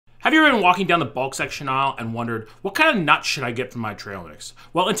Have you ever been walking down the bulk section aisle and wondered, what kind of nut should I get from my trail mix?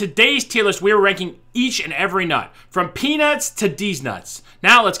 Well, in today's tier list, we are ranking each and every nut, from peanuts to these nuts.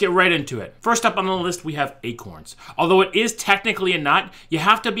 Now, let's get right into it. First up on the list, we have acorns. Although it is technically a nut, you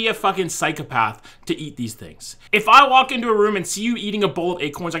have to be a fucking psychopath to eat these things. If I walk into a room and see you eating a bowl of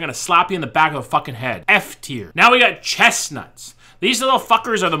acorns, I'm gonna slap you in the back of the fucking head. F tier. Now we got chestnuts. These little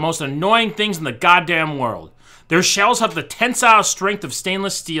fuckers are the most annoying things in the goddamn world. Their shells have the tensile strength of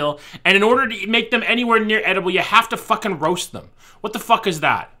stainless steel, and in order to make them anywhere near edible, you have to fucking roast them. What the fuck is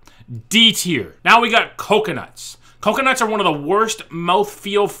that? D tier. Now we got coconuts. Coconuts are one of the worst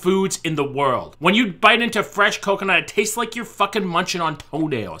mouthfeel foods in the world. When you bite into fresh coconut, it tastes like you're fucking munching on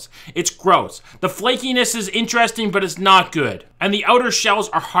toenails. It's gross. The flakiness is interesting, but it's not good. And the outer shells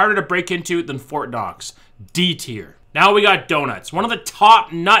are harder to break into than Fort Knox. D tier. Now we got donuts, one of the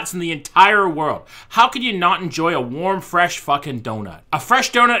top nuts in the entire world. How could you not enjoy a warm, fresh fucking donut? A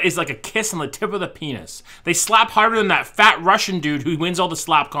fresh donut is like a kiss on the tip of the penis. They slap harder than that fat Russian dude who wins all the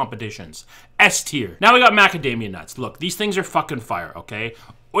slap competitions. S tier. Now we got macadamia nuts. Look, these things are fucking fire, okay?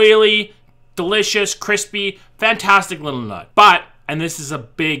 Oily, delicious, crispy, fantastic little nut. But, and this is a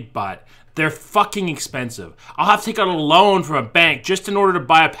big but, they're fucking expensive. I'll have to take out a loan from a bank just in order to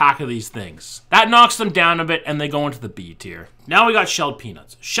buy a pack of these things. That knocks them down a bit and they go into the B tier. Now we got shelled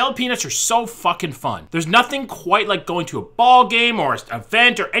peanuts. Shelled peanuts are so fucking fun. There's nothing quite like going to a ball game or an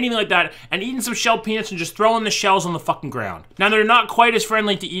event or anything like that and eating some shelled peanuts and just throwing the shells on the fucking ground. Now they're not quite as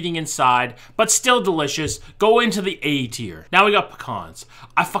friendly to eating inside, but still delicious. Go into the A tier. Now we got pecans.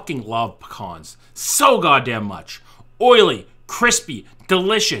 I fucking love pecans. So goddamn much. Oily, crispy,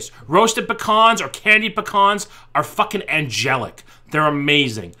 delicious. Roasted pecans or candied pecans are fucking angelic. They're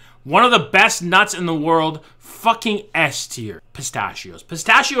amazing. One of the best nuts in the world, fucking S tier. Pistachios.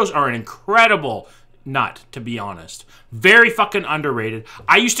 Pistachios are an incredible nut, to be honest. Very fucking underrated.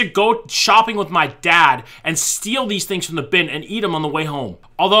 I used to go shopping with my dad and steal these things from the bin and eat them on the way home.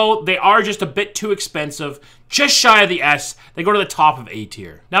 Although they are just a bit too expensive, just shy of the S, they go to the top of A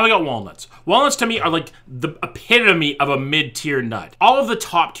tier. Now we got walnuts. Walnuts to me are like the epitome of a mid-tier nut. All of the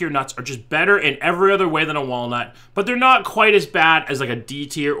top tier nuts are just better in every other way than a walnut, but they're not quite as bad as like a D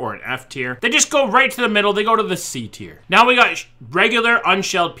tier or an F tier. They just go right to the middle, they go to the C tier. Now we got regular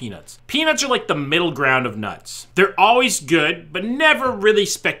unshelled peanuts. Peanuts are like the middle ground of nuts. They're always good, but never really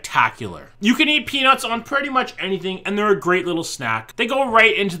spectacular. You can eat peanuts on pretty much anything, and they're a great little snack. They go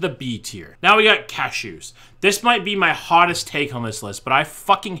right into the B tier. Now we got cashews. This might be my hottest take on this list, but I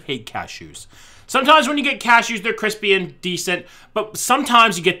fucking hate cashews. Sometimes when you get cashews, they're crispy and decent, but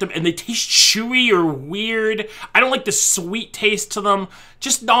sometimes you get them and they taste chewy or weird. I don't like the sweet taste to them.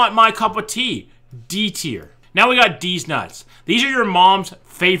 Just not my cup of tea. D tier. Now we got D's nuts. These are your mom's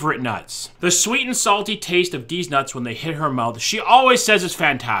favorite nuts. The sweet and salty taste of D's nuts when they hit her mouth, she always says is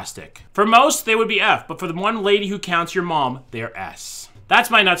fantastic. For most, they would be F, but for the one lady who counts your mom, they're S. That's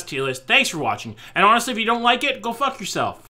my nuts tier list. Thanks for watching. And honestly, if you don't like it, go fuck yourself.